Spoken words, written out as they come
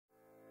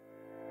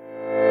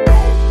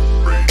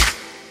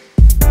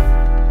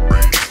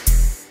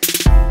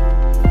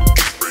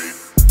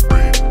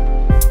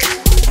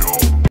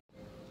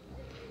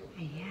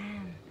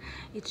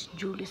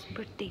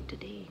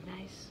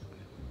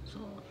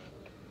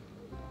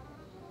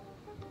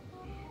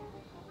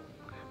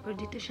Pero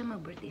dito siya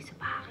mag-birthday sa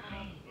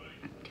bahay.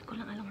 Hindi ko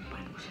lang alam kung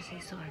paano ko siya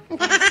sisorb.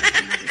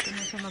 Dito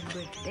na siya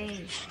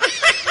mag-birthday.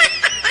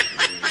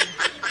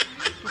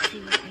 Let's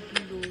see what I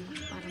can do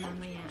para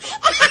mamaya.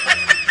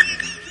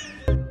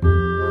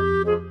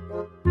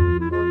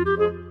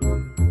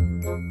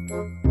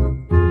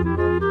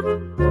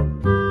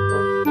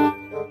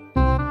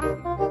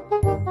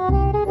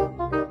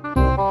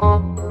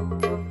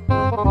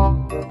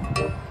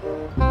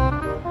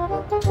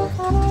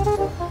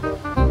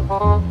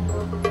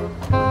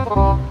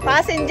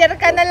 Passenger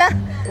ka na lang.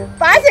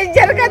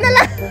 Passenger ka na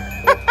lang.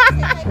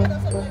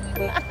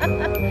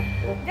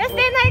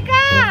 Justin, hi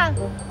ka.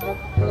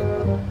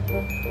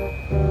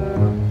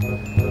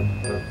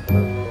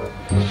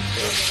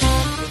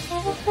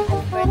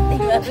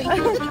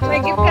 May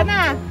gift ka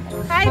na.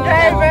 Hi,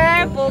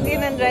 driver. Pogi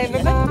ng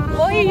driver. But,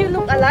 boy, you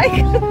look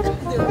alike.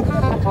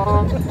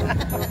 Wow.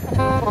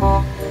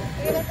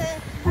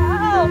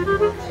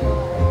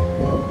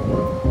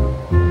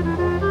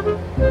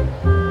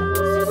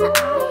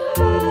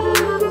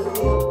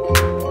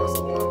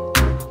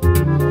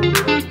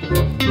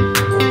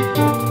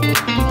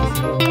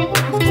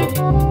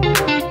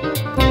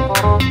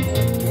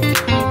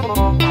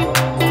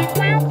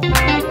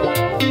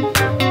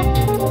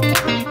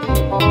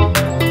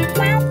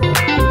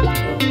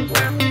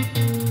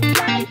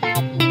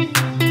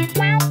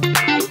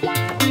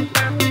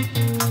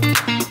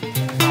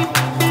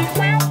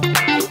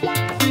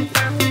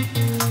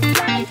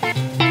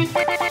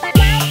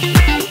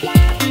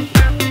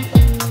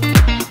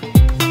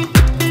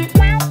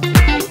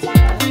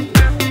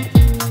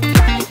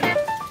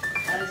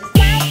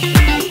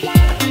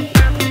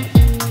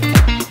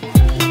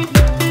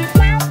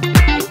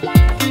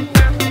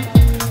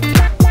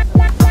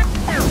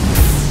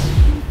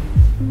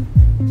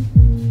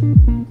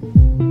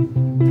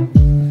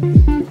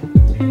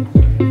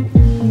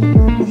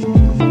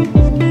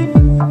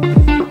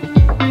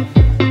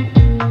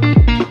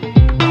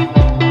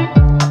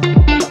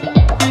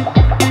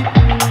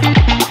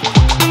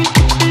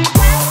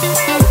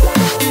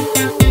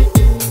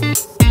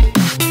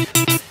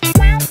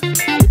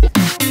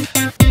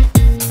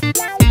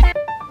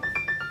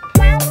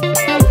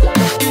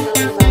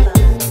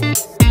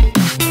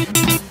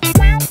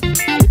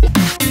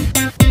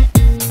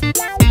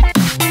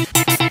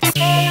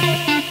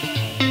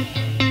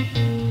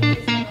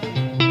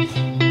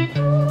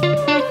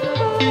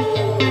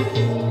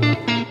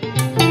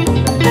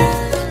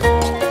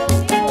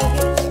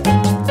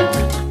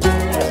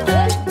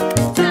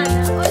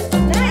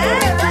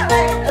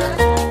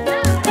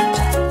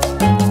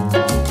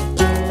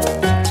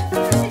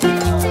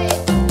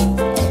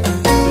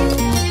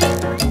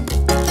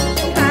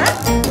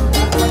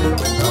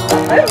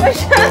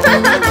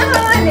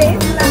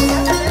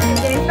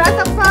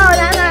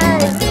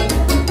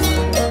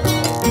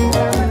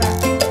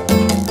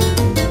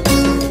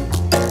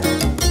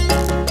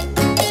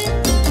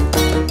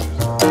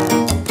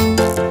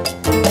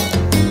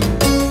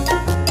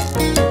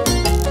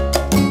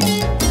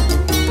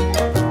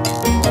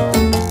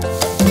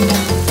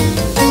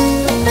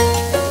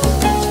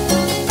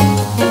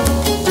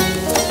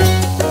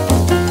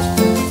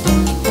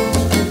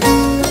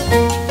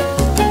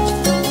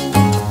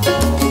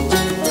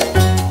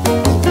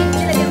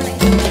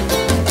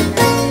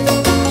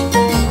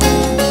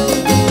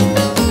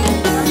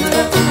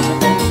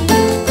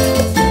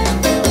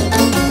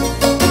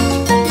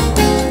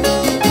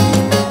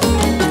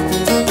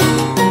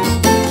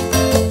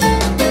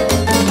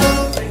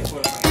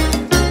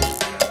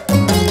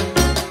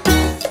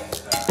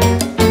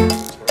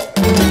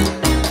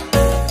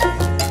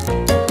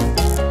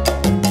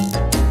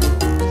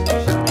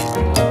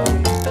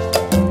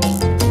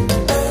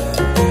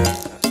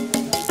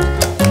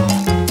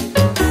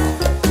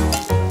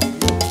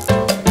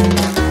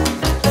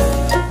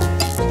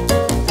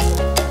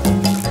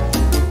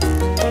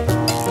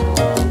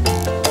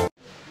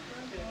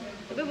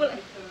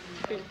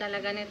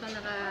 Talaga nito ano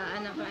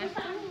pa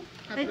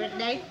happy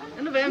birthday.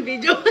 Ano ba yung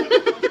video?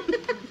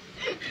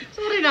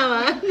 Sorry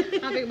naman.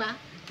 Happy ba?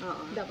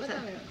 Oo. Dapat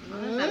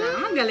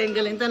Salamat.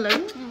 Galing-galing talaga.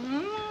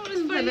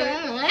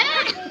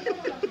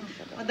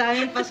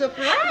 Madaming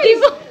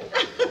pa-surprise.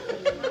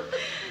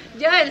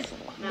 Juls,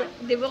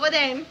 di ba ko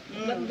din?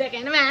 Birthday ka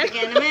naman.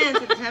 Kaya naman,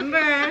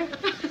 September.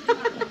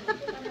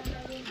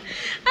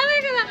 Ano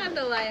ka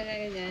nakatuwa yung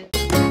ganyan?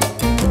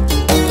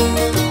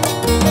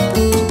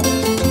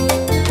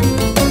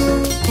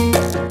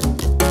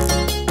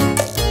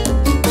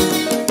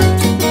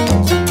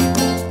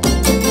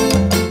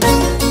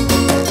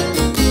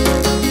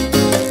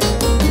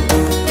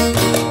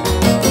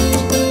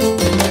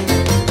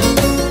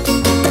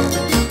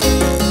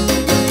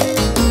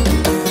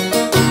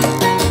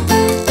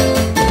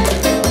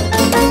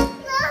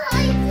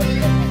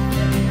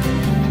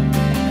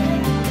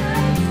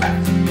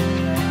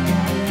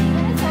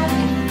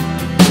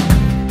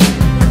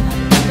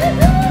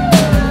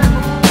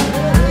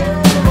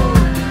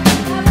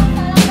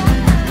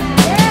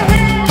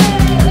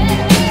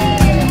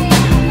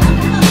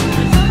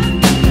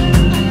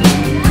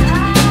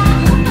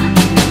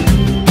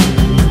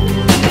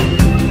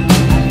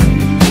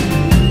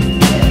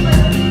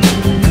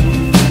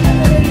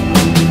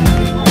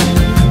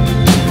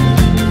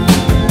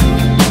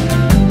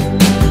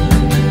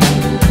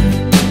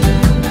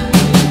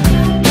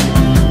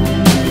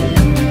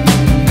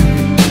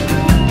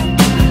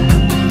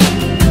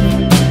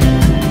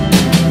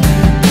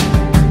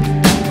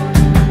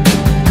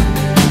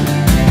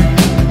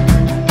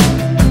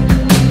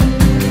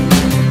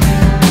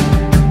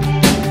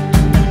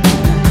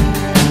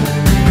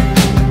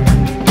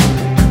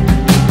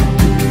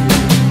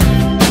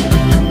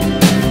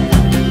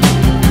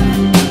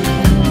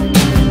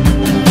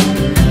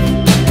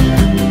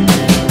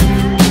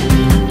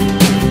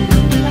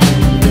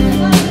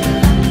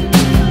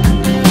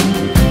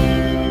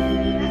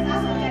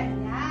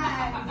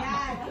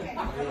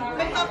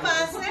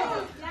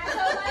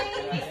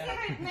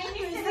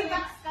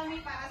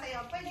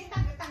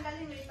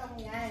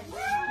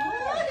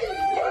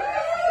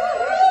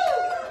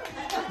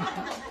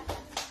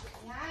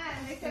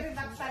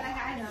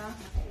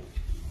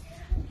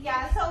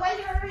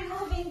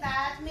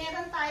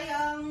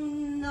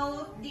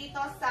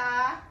 dito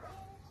sa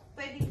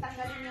pwedeng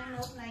tanggalin yung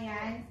note na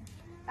yan.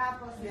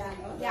 Tapos,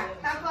 yeah.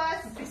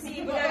 Tapos,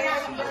 hindi,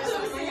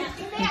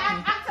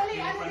 actually,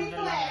 ano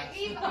dito eh.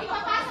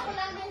 Ipapasok ko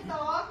lang din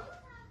to.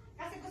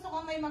 Kasi gusto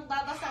ko may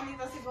magbabasa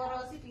nito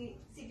siguro si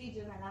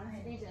Video na lang.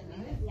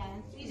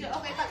 Yan. Video,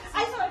 okay.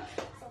 Ay, sorry.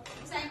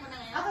 Basahin ko na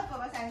ngayon. Okay po,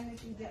 basahin ni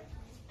Video.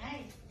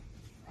 Ay.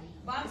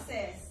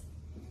 Boxes.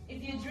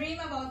 If you dream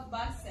about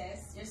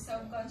boxes, your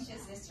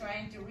subconscious is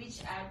trying to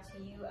reach out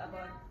to you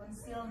about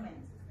concealment.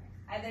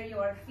 Either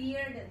you are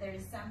feared that there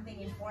is something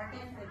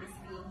important that is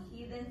being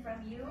hidden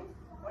from you,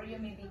 or you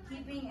may be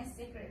keeping a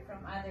secret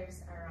from others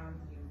around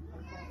you.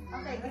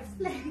 Okay,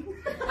 explain.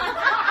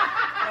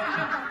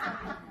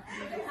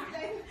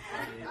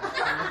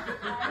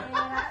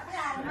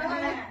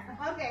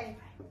 Okay.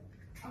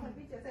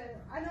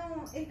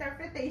 Anong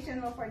interpretation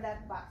mo for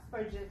that box,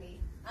 for Julie?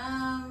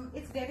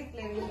 It's very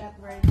clear in that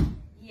word.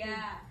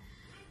 Yeah.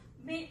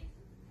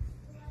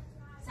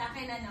 Sa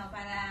akin,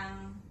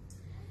 parang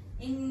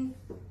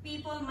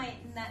people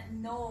might not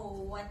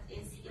know what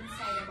is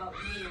inside about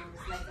you,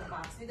 like a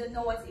box. We don't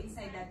know what's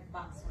inside that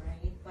box,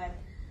 right? But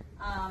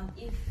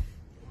if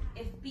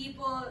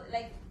people,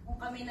 like, kung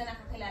kami na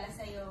nakakilala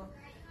sa'yo,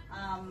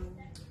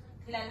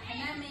 kilala ka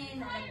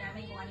namin, alam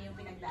namin kung ano yung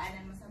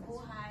pinagdaanan mo sa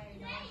buhay,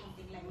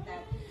 something like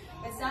that.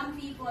 But some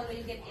people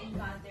will get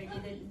encountered,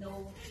 they don't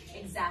know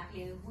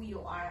exactly who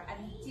you are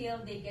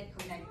until they get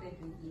connected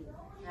with you,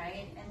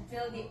 right?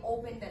 Until they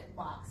open that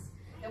box.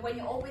 And when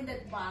you open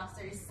that box,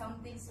 there is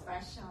something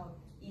special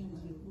in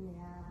you.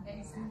 Yeah.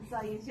 Exactly.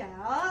 So, yun siya.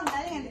 Oh,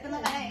 galing. Hindi ko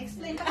na kaya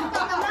explain. Ito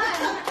naman.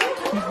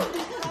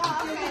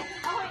 Okay.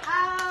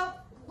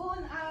 Boon,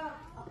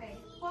 okay.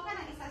 Kuha ka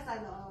ng isa sa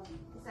loob.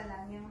 Isa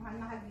lang. Yung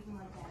mahagig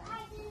mo dyan.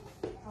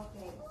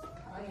 Okay.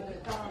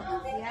 Ito.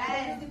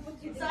 Yan.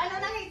 So, ano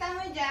nakita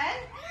mo dyan?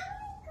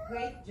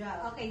 Great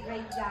job. Okay,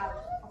 great job.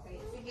 Okay,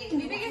 sige.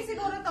 Bibigyan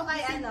siguro to kay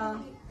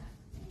ano.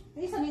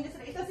 Hindi sabihin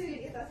na ito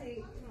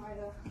si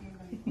Marlo.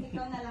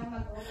 Ikaw na lang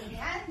mag-open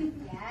yan.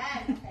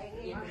 Yan.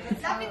 Okay.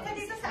 Lapit ka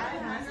dito sa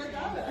ano.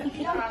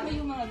 Lapit mo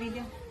yung mga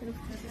video.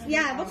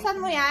 Yeah, buksan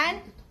mo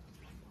yan.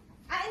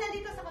 Ay,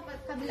 nandito sa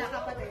kabila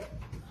kapatid.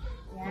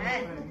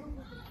 Yan.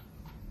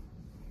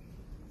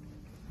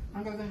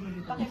 Ang gagawin mo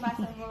dito.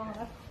 Pakibasa mo.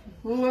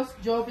 Who was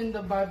Job in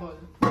the Bible?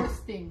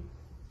 First thing,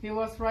 he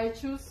was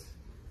righteous,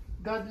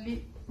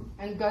 godly,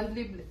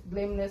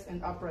 blameless,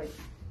 and upright.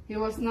 He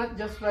was not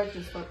just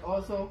righteous, but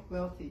also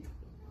wealthy.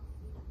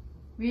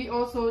 We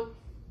also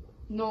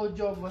know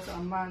Job was a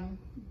man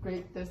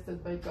great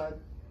tested by God,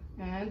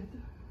 and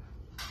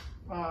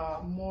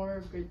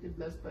more greatly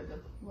blessed by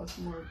God. Was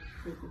more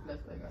greatly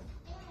blessed by God.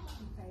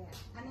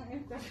 Anong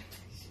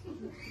interpretation?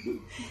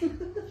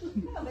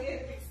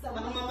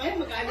 Baka mamaya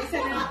mag-alisa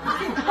na.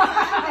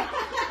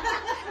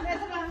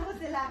 Medyo lang ko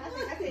sila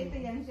kasi ito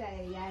yan siya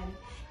eh. Yan.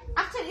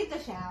 Actually, ito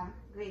siya.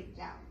 Great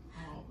job.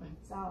 Okay.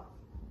 So,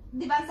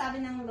 di ba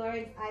sabi ng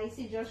Lord ay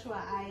si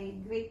Joshua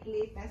ay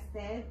greatly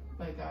tested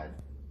By God.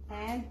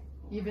 and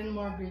Even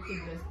more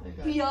greatly blessed by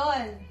God.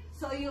 yun.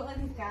 So,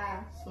 yun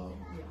ka. So,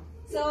 yeah.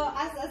 So,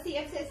 as a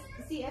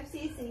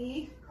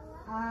CFCC,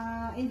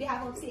 in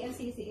behalf of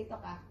CFCC, ito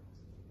ka.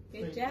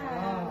 Good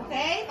job.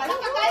 Okay?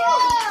 Palakpak kayo!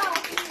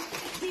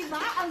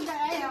 Diba? Ang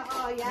gaya.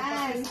 Oh,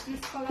 yan.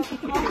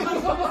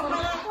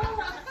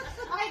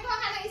 Okay, kuha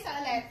ka na isa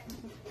ulit.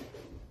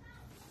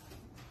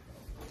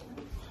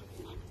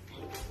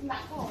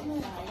 Nako.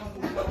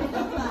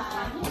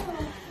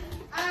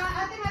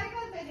 Ate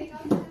Maricol, pwede ka?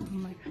 Oh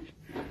my gosh.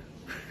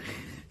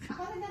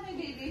 Ako rin na may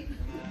baby.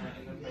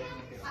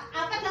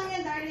 Apat lang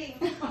yan, darling.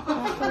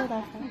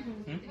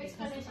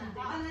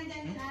 Oo,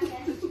 nandiyan din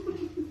natin.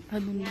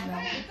 Ano nila?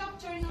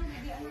 I-capture ng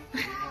video.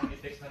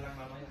 I-text na lang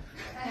mamaya.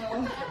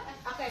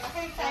 Okay,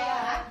 okay tayo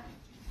ha.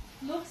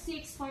 Luke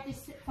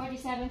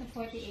 6:47 to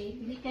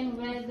 48. We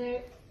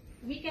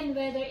can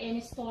weather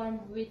any storm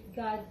with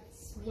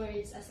God's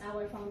words as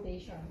our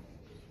foundation.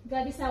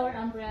 God is our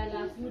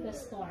umbrella through the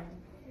storm.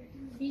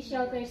 He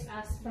shelters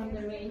us from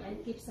the rain and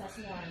keeps us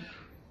warm.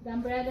 The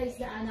umbrella is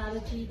the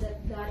analogy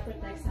that God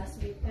protects us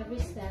with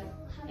every step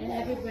and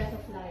every breath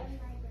of life.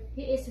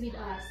 He is with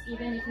us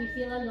even if we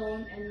feel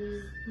alone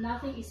and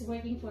nothing is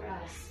working for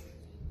us,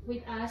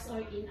 with us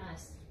or in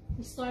us.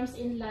 The storms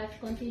in life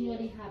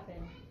continually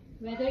happen.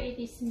 Whether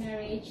it is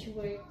marriage,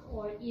 work,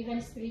 or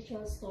even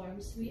spiritual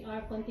storms, we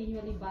are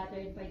continually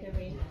battered by the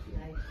rain of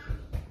life.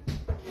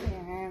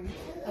 Ayan.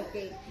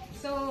 Okay.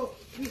 So,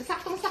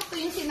 saktong-sakto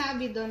yung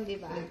sinabi doon, di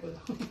ba?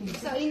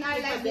 So, in our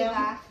life, di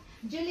ba?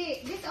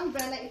 Julie, this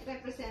umbrella, it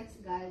represents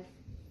God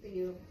to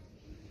you.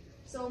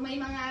 So, may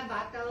mga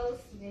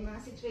battles, may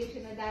mga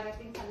situation na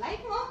darating sa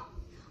life mo.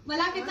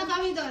 Malapit na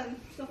kami doon.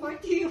 So,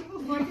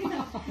 40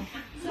 na.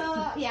 So,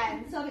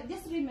 yan. So,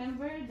 just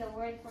remember the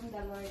word from the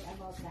Lord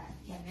about that.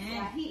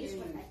 Yeah, He is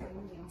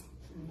protecting you.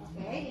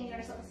 Okay? And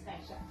you're so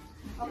special.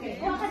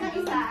 Okay, kuha ka ng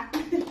isa.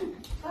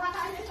 Kuha ka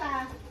ng isa.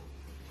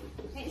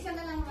 Eh, isa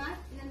na lang ba?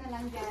 Ilan na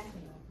lang dyan?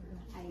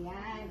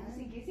 Ayan. O,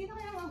 sige. Sino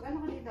kaya ano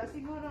ka dito?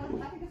 Siguro,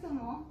 ate gusto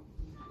mo?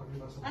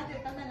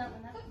 Ate, ito na lang.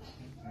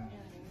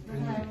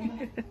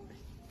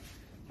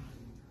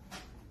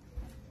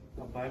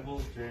 A Bible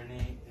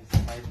journey is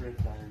a hybrid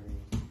diary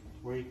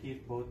where you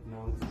keep both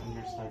notes in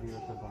your study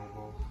of the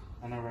Bible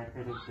and a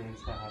record of things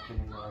that happen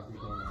in your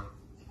everyday life.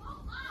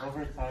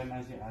 Over time,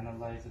 as you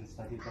analyze and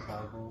study the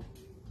Bible,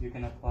 you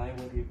can apply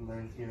what you've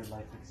learned to your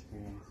life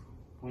experience,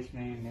 which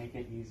may make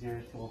it easier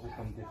to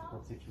overcome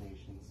difficult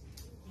situations.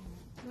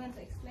 You want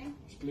to explain?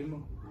 Explain mo.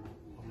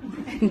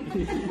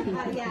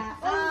 Yeah.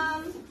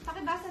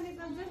 Pakibasa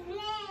nito.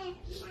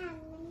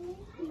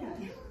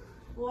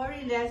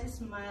 Worry less,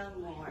 smile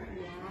more.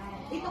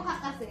 Yan. Ito ka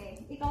kasi.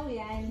 Ikaw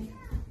yan.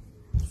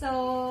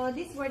 So,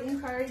 this word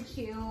encourage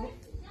you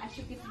as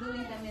you keep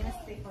doing the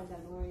ministry for the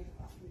Lord.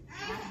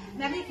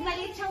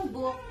 Nalit siyang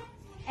book.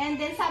 And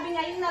then, sabi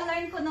nga yung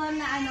na-learn ko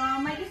noon na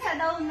may isa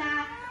daw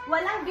na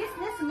walang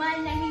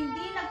businessman na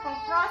hindi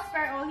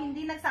nagpo-prosper o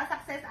hindi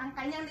nagsasucess ang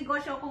kanyang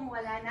negosyo kung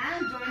wala ng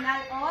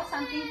journal o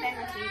something pen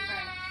and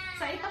paper.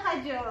 So, ito ka,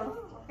 Jules.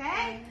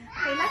 Okay?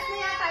 Okay, last na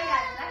yata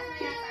yan. Last na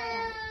yata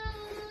yan.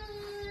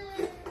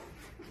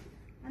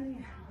 Ano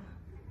yan?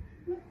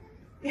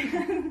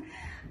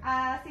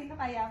 Sino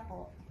kaya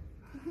po?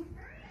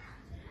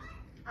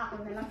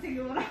 Ako na lang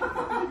siguro.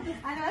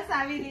 Ano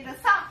sabi dito?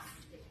 Socks!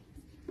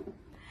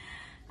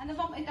 Ano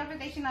bang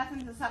interpretation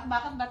natin sa socks?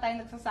 Bakit ba tayo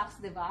nagsasocks,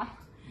 di ba?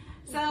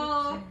 So,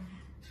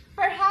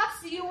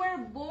 perhaps you were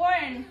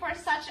born for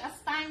such a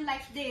time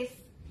like this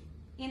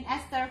in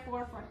Esther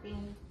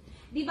 4:14.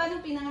 Di ba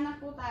nung pinanganak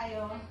po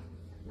tayo,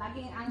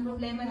 laging ang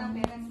problema ng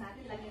parents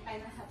natin, laging tayo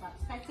nasa box.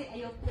 Kasi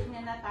ayaw po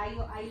niya na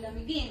tayo ay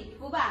lamigin. Di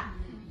po ba?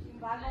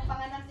 Yung bagong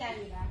panganak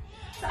yan, di ba?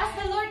 So, as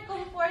the Lord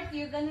comfort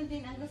you, ganun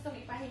din ang gustong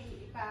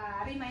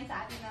ipa-remind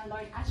sa atin ng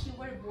Lord as you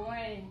were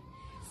born.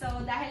 So,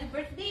 dahil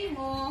birthday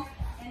mo,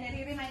 and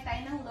nare-remind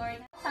tayo ng Lord,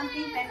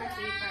 something pen and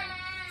paper.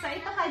 So,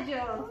 ito ka,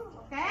 Jules.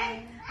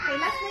 Okay? Okay,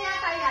 last na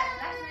yata yan.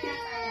 Last na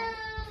yata yan.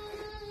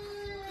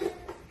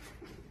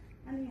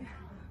 Ano yan?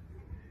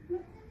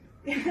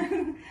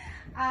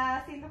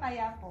 Sino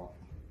kaya po?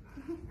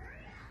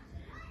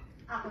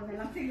 Ako na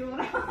lang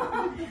siguro.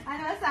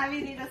 Ano sabi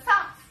dito?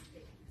 Socks!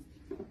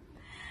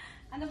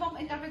 Ano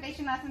bang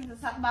interpretation natin sa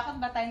socks? Bakit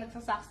ba tayo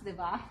nagsasocks, di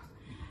ba?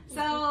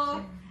 So,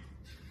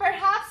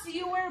 perhaps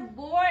you were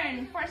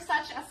born for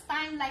such a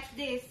time like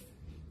this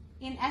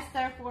in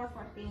Esther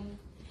 4:14.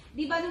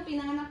 Di ba nung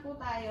pinanganak po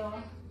tayo,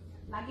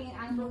 laging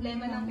ang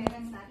problema ng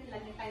parents natin,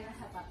 laging tayo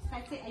nasa box.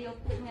 Kasi ayaw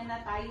po niya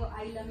na tayo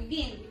ay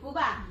lamigin. Di po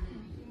ba?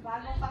 Yung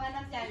bagong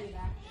panganak yan, di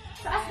ba?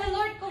 So as the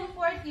Lord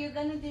comfort you,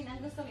 ganun din ang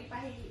gustong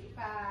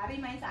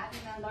ipa-remind sa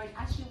atin ng Lord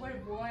as you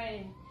were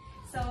born.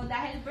 So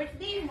dahil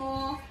birthday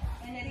mo,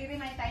 and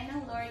nare-remind tayo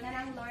ng Lord na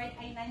ng Lord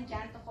ay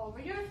nandyan to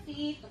cover your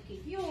feet, to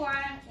keep you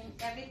warm, and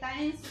every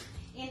time,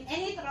 in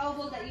any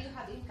trouble that you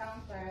have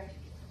encountered,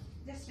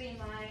 just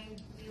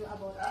remind you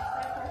about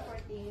Esther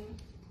 4:14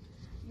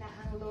 na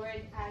ang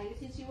Lord ay,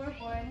 since you were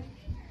born,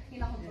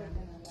 kinakomfort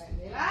ka ng Lord.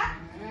 Diba?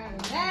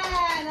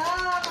 Amen!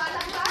 Oh,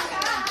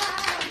 palakpakan!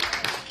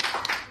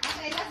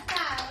 Okay, last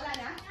na. Wala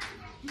na?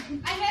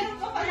 Ay, meron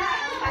pa pala.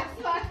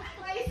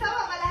 May isa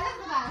pa, malala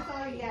ko ba?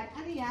 Sorry yan.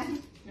 Ano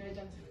yan?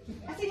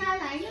 Kasi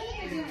nanay, yun yung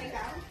pwede yung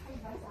ikaw. Ay,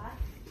 basa.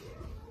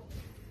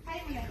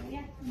 Kaya mo na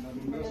yan.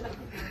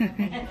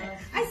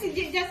 Ay, si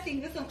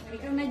Justin, gusto mo.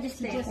 Ikaw na,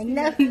 Justin. I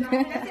love you.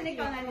 Kasi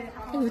ikaw na din.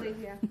 Ako,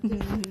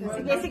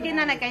 sige, sige,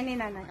 nanay. Kayo ni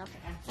nanay.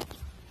 Okay.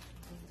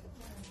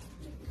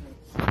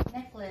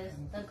 Necklace.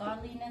 The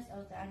godliness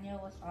of Daniel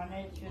was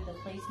honored through the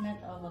placement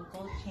of a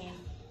gold chain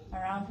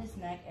around his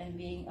neck and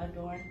being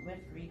adorned with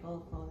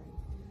regal clothing.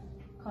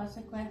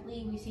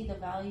 Consequently, we see the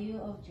value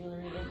of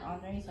jewelry in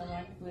honoring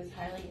someone who is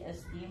highly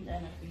esteemed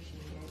and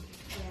appreciated.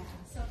 Yeah.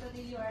 So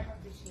today you are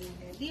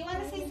appreciated. Do you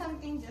want to say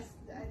something,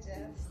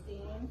 Justin?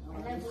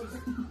 Okay.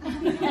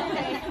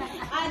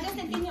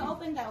 Justin, can you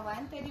open that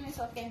one? Pwede mo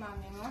isuot kay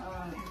mami mo?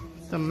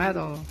 It's a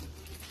medal.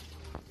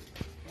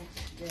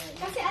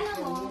 Kasi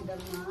alam mo,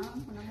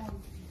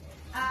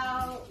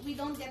 we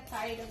don't get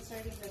tired of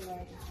serving the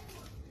Lord.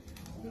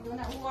 We do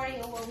not worry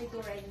of what we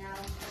do right now.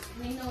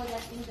 We know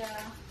that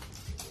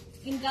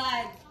in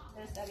God,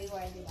 there's a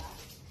reward, di ba?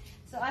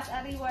 So, as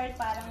a reward,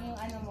 parang yung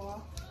ano mo,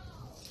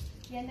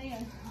 yan na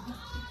yun.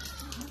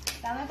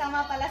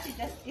 Tama-tama pala si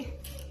Justin.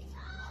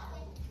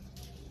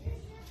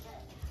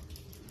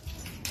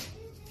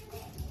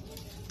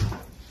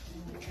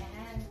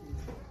 Yan.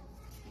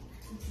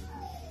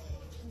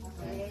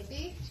 Okay,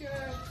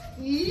 picture.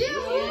 Yeah!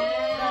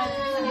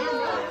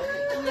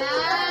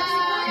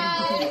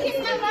 Kiss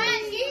naman!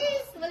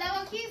 Kiss! Wala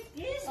bang kiss?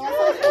 Kiss!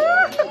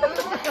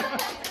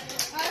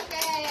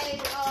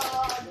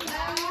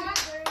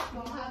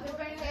 Happy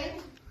birthday.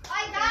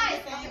 Ay, guys!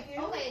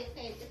 Okay.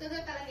 Ito na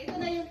talaga. Ito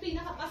na yung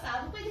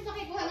pinakapasado. Pwede sa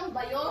kikuha ng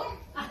bayo?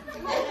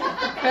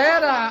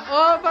 Pera!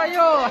 Oh,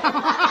 bayo!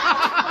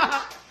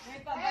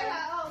 Pera,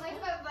 may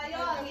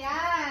bayo.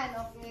 Yan.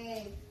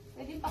 Okay.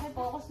 Pwede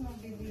pakifocus ng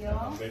video.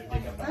 Birthday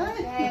ka pa.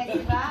 Okay,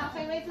 diba?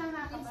 Okay, wait lang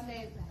ha,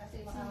 kapatid. Kasi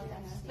baka wala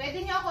na. Pwede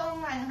nyo akong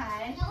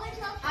manhan.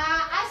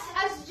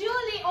 As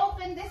Julie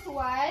open this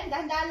one,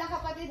 dahan-dahan lang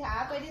kapatid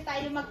ha. Pwede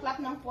tayo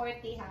mag-clap ng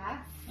 40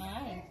 ha. Ha?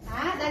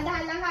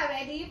 Dahan-dahan lang ha.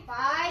 Ready?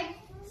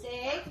 5,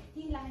 6.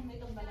 Hilahin mo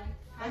itong balang.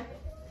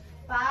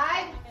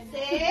 5,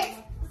 6,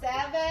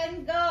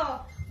 7,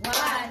 go!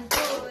 1,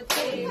 2,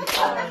 3,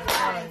 4,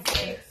 5,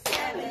 6,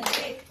 7,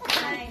 8,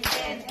 9,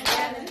 10,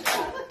 11,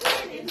 12,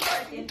 13,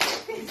 14,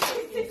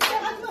 15, 16,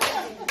 17,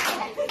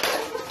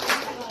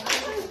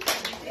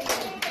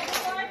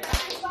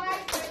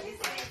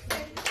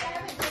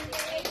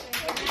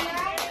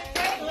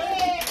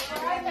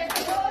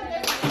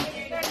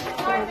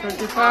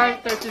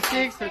 35,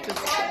 36, 37.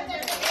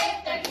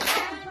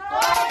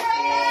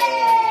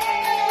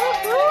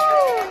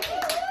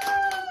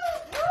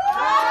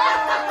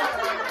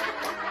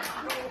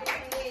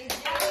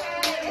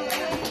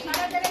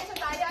 Para diretso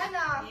tayo,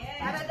 ano?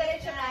 Para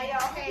diretso tayo,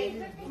 okay?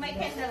 May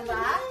candle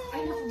ba?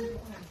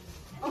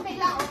 Okay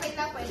lang,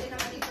 pwede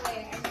naman ito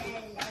eh.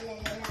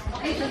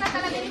 Okay, ito na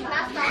talaga yung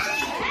last na.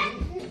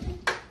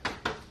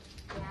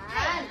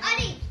 Yan.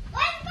 Okay.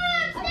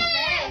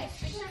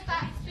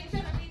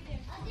 Picture na dito.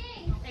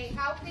 Okay,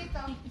 hawak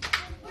dito.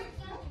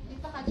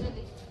 Dito ka,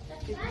 Julie.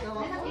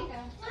 Lalaki ka.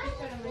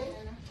 Picture naman yun,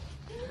 ano?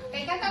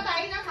 Okay, kanta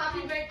tayo ng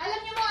happy birthday. Alam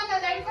niyo mga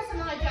na-learn ko sa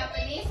mga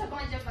Japanese, sa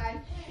mga Japan,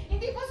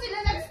 hindi po sila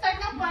nag-start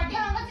ng party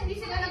hanggat hindi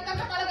sila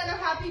nagkanta talaga ng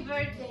happy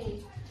birthday.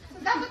 So,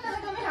 dapat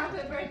talaga may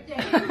happy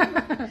birthday.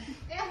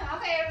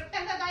 Okay,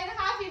 kanta tayo ng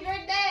happy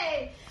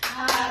birthday.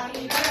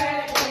 Happy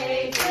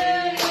birthday to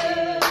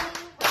you.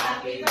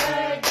 Happy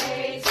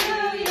birthday to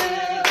you.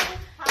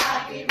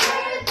 Happy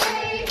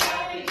birthday,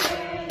 happy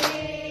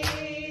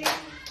birthday.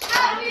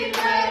 Happy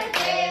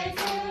birthday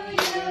to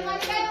you.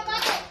 Maligayang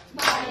bati.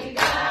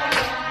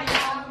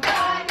 Maligayang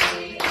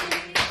bati.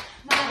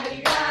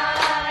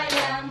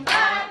 Maligayang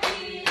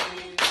bati.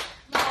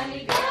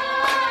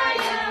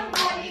 Maligayang,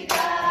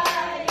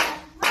 maligayang,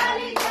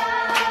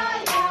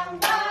 maligayang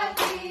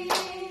bati.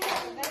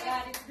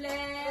 God is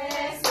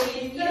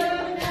Blessing blessing you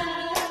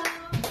now.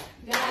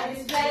 God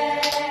is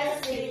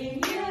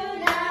blessing you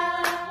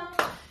now.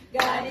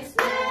 God is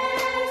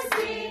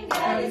blessing,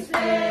 God is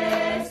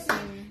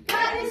blessing,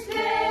 God is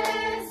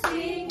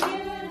blessing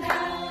you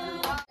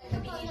now.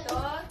 Gabi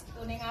ito,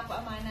 tunay nga po,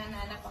 Amana, na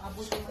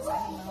napakabuti mo sa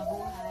aming mga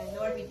buhay.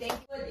 Lord, we thank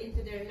you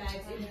into their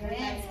lives, in her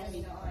lives,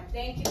 Panginoon.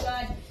 Thank you,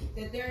 God,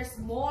 that there's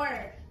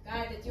more,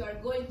 God, that you are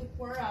going to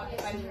pour out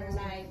upon her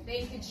life.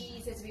 Thank you,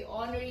 Jesus. We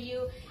honor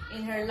you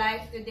in her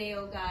life today,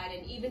 oh God.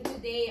 And even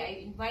today,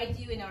 I invite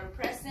you in our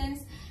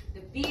presence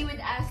to be with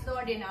us,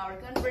 Lord, in our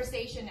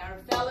conversation, our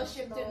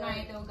fellowship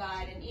tonight, oh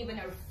God, and even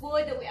our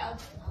food that we are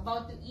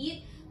about to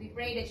eat. We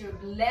pray that you're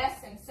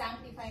blessed and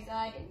sanctify,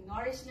 God, and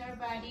nourish our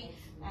body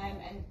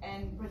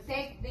and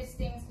protect these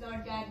things,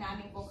 Lord God,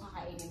 namin po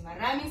kakainin.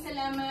 Maraming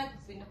salamat.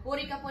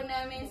 Pinupuri ka po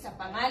namin sa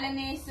pangalan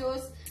ni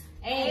Jesus.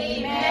 Amen.